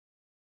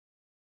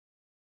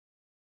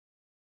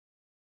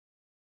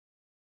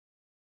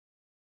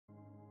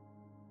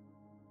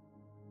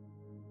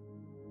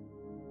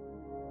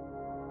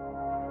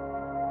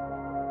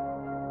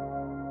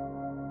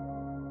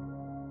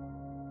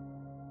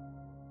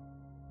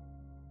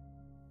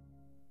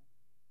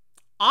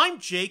I'm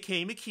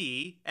J.K.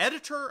 McKee,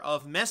 editor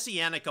of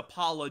Messianic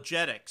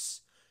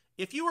Apologetics.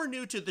 If you are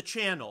new to the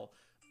channel,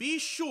 be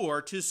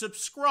sure to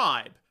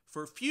subscribe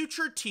for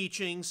future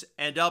teachings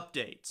and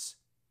updates.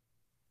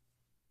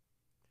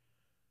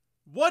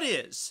 What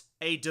is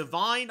a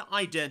Divine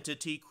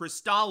Identity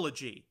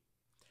Christology?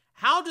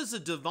 How does a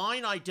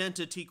Divine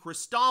Identity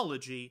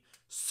Christology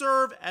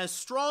serve as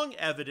strong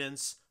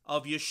evidence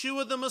of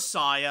Yeshua the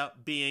Messiah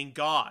being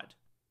God?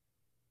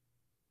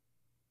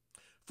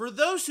 For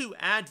those who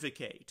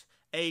advocate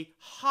a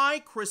high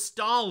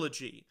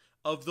Christology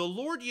of the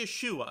Lord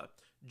Yeshua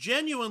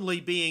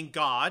genuinely being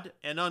God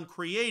and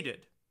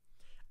uncreated,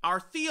 our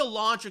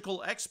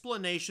theological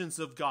explanations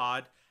of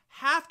God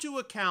have to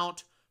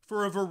account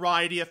for a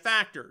variety of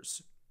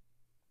factors,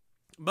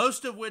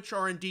 most of which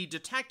are indeed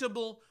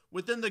detectable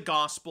within the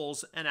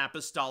Gospels and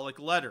Apostolic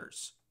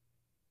letters.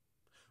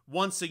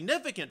 One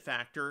significant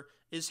factor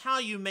is how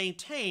you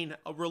maintain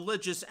a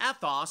religious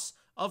ethos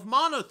of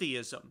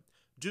monotheism,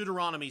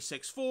 Deuteronomy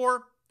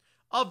 6:4,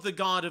 of the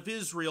God of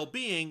Israel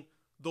being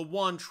the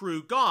one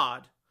true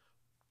God,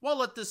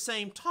 while at the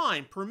same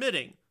time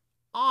permitting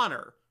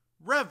honor,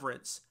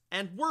 reverence,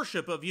 and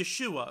worship of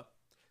Yeshua,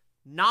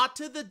 not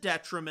to the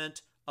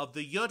detriment of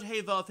the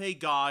Yod-Heh-Vav-Heh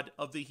God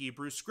of the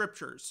Hebrew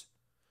Scriptures.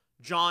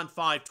 John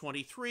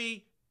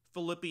 5:23,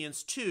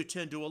 Philippians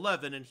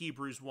 2:10-11, and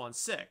Hebrews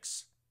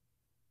 1:6.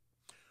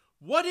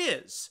 What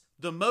is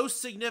the most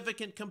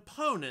significant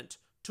component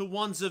to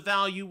one's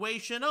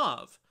evaluation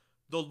of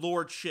the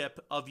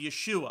Lordship of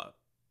Yeshua?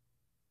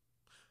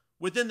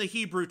 Within the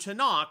Hebrew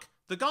Tanakh,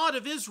 the God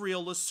of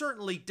Israel is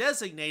certainly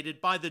designated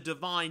by the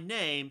divine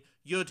name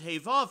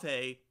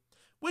Yod-Heh-Vav-Heh,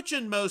 which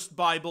in most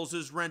Bibles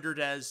is rendered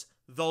as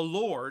the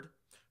Lord,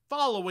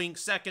 following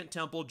Second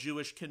Temple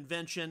Jewish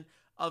convention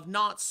of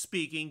not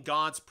speaking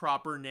God's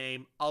proper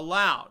name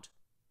aloud.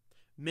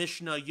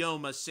 Mishnah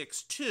Yoma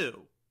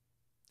 6:2.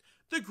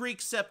 The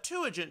Greek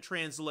Septuagint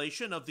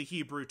translation of the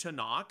Hebrew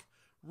Tanakh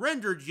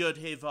rendered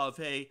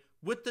Yod-Heh-Vav-Heh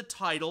with the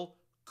title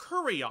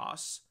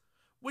Kurios,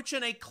 which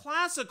in a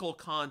classical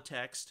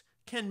context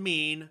can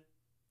mean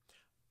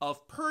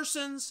of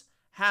persons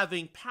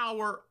having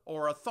power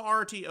or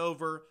authority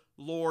over,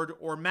 lord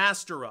or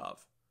master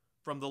of,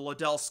 from the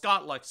Liddell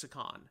Scott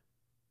Lexicon.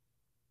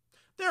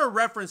 There are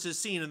references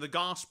seen in the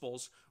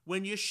Gospels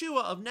when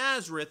Yeshua of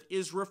Nazareth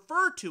is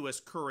referred to as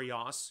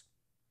Kurios.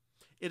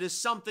 It is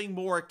something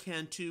more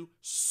akin to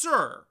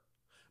Sir,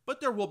 but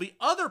there will be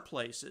other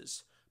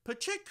places,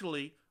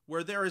 particularly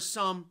where there is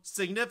some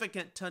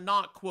significant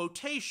Tanakh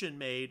quotation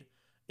made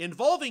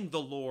involving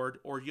the Lord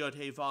or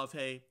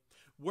Yod-Heh-Vav-Heh,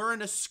 where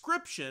an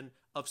ascription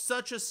of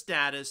such a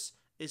status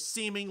is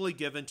seemingly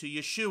given to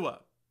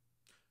Yeshua.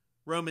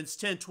 Romans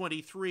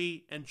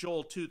 10:23 and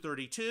Joel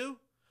 2:32,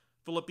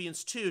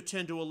 Philippians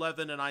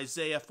 2:10-11, and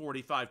Isaiah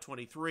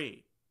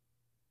 45:23.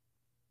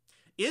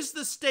 Is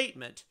the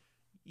statement,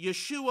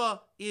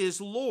 Yeshua is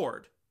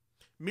Lord,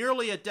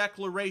 merely a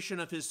declaration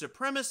of his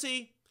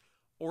supremacy,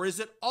 or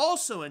is it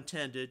also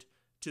intended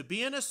to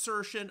be an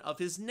assertion of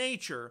his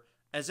nature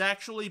as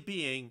actually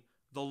being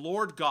the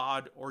Lord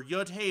God or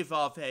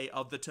Yod-Heh-Vav-Heh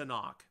of the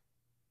Tanakh?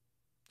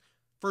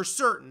 For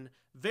certain,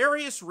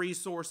 various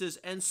resources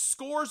and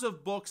scores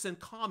of books and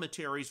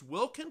commentaries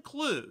will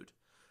conclude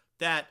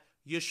that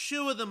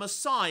Yeshua the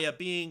Messiah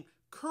being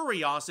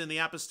Kurios in the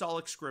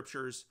Apostolic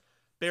Scriptures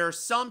bears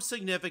some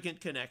significant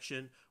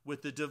connection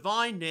with the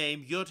divine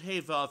name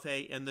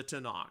Yod-Heh-Vav-Heh in the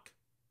Tanakh.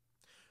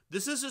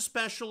 This is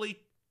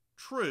especially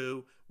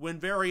true when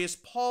various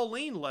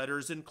Pauline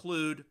letters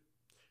include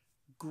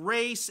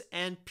grace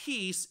and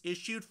peace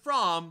issued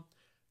from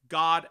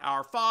God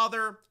our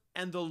Father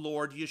and the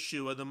Lord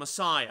Yeshua the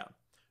Messiah,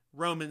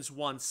 Romans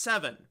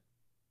 1:7.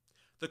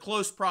 The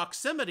close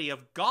proximity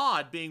of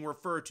God being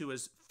referred to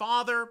as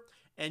Father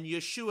and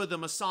Yeshua the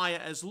Messiah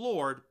as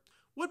Lord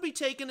would be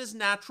taken as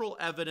natural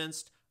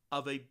evidence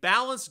of a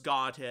balanced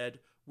Godhead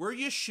where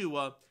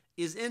Yeshua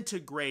is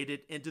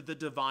integrated into the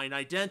divine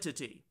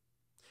identity.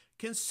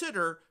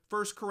 Consider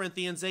 1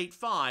 Corinthians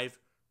 8:5,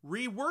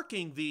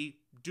 reworking the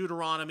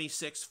Deuteronomy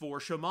 6:4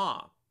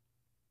 Shema.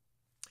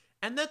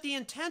 And that the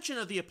intention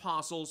of the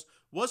apostles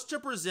was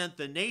to present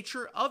the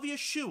nature of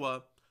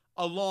Yeshua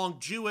along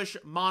Jewish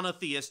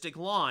monotheistic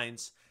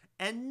lines,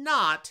 and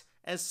not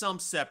as some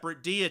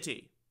separate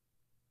deity.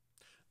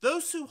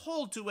 Those who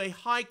hold to a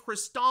high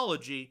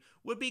Christology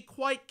would be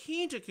quite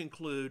keen to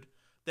conclude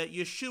that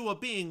Yeshua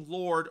being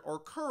Lord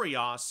or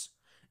Kurios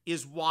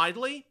is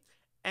widely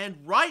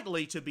and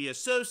rightly to be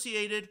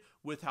associated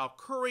with how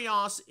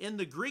Kurios in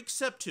the Greek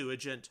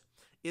Septuagint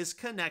is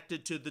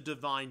connected to the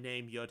divine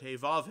name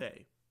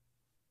Yod-Heh-Vav-Heh.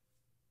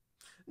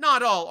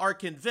 Not all are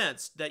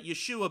convinced that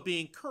Yeshua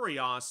being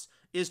Kurios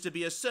is to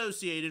be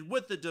associated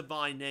with the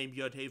divine name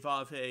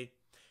Yod-Heh-Vav-Heh,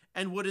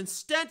 and would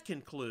instead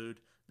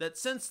conclude that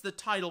since the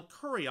title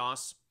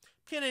Kurios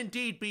can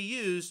indeed be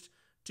used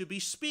to be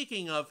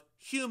speaking of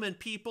human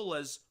people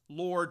as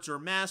lords or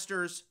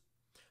masters,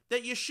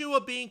 that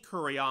Yeshua being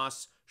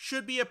Kurios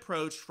should be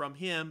approached from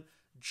him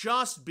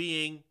just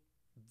being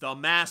the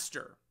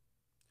master.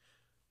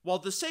 While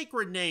the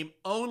sacred name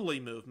only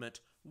movement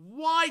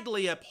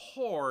widely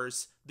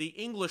abhors the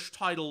English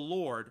title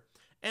Lord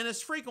and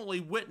is frequently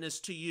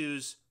witnessed to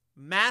use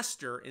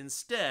Master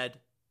instead.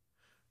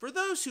 For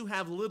those who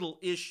have little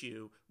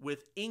issue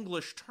with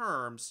English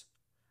terms,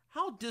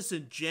 how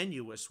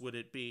disingenuous would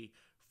it be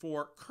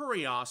for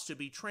Kurios to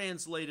be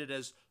translated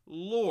as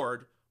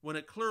Lord when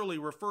it clearly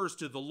refers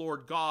to the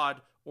Lord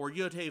God or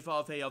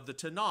Yod-Heh-Vav-Heh of the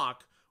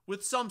Tanakh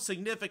with some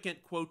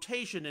significant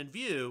quotation in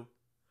view,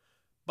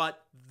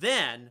 but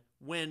then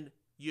when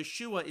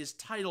Yeshua is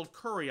titled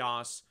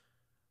Kurios,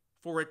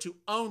 for it to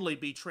only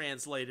be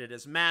translated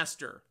as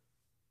Master?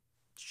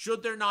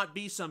 Should there not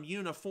be some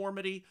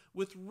uniformity,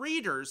 with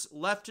readers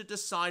left to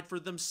decide for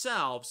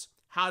themselves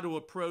how to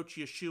approach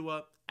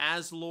Yeshua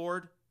as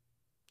Lord?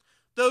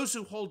 Those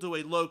who hold to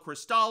a low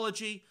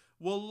Christology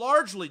will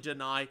largely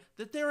deny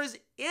that there is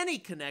any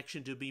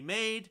connection to be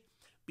made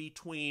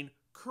between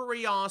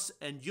Kurios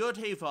and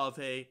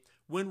Yod-Heh-Vav-Heh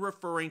when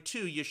referring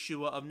to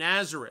Yeshua of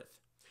Nazareth,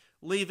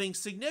 leaving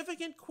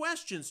significant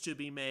questions to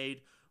be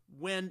made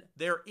when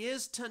there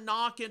is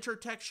Tanakh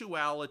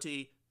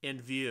intertextuality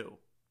in view.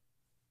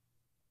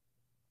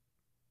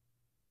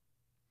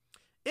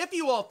 If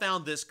you all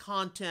found this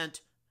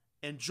content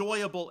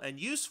enjoyable and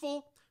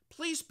useful,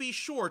 please be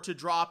sure to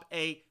drop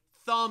a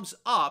thumbs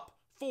up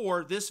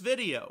for this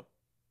video.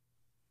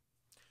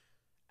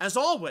 As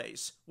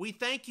always, we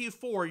thank you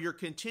for your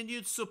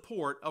continued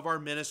support of our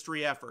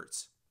ministry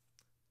efforts.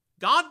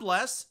 God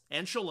bless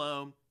and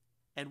shalom,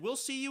 and we'll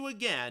see you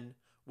again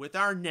with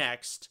our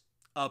next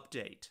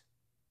update.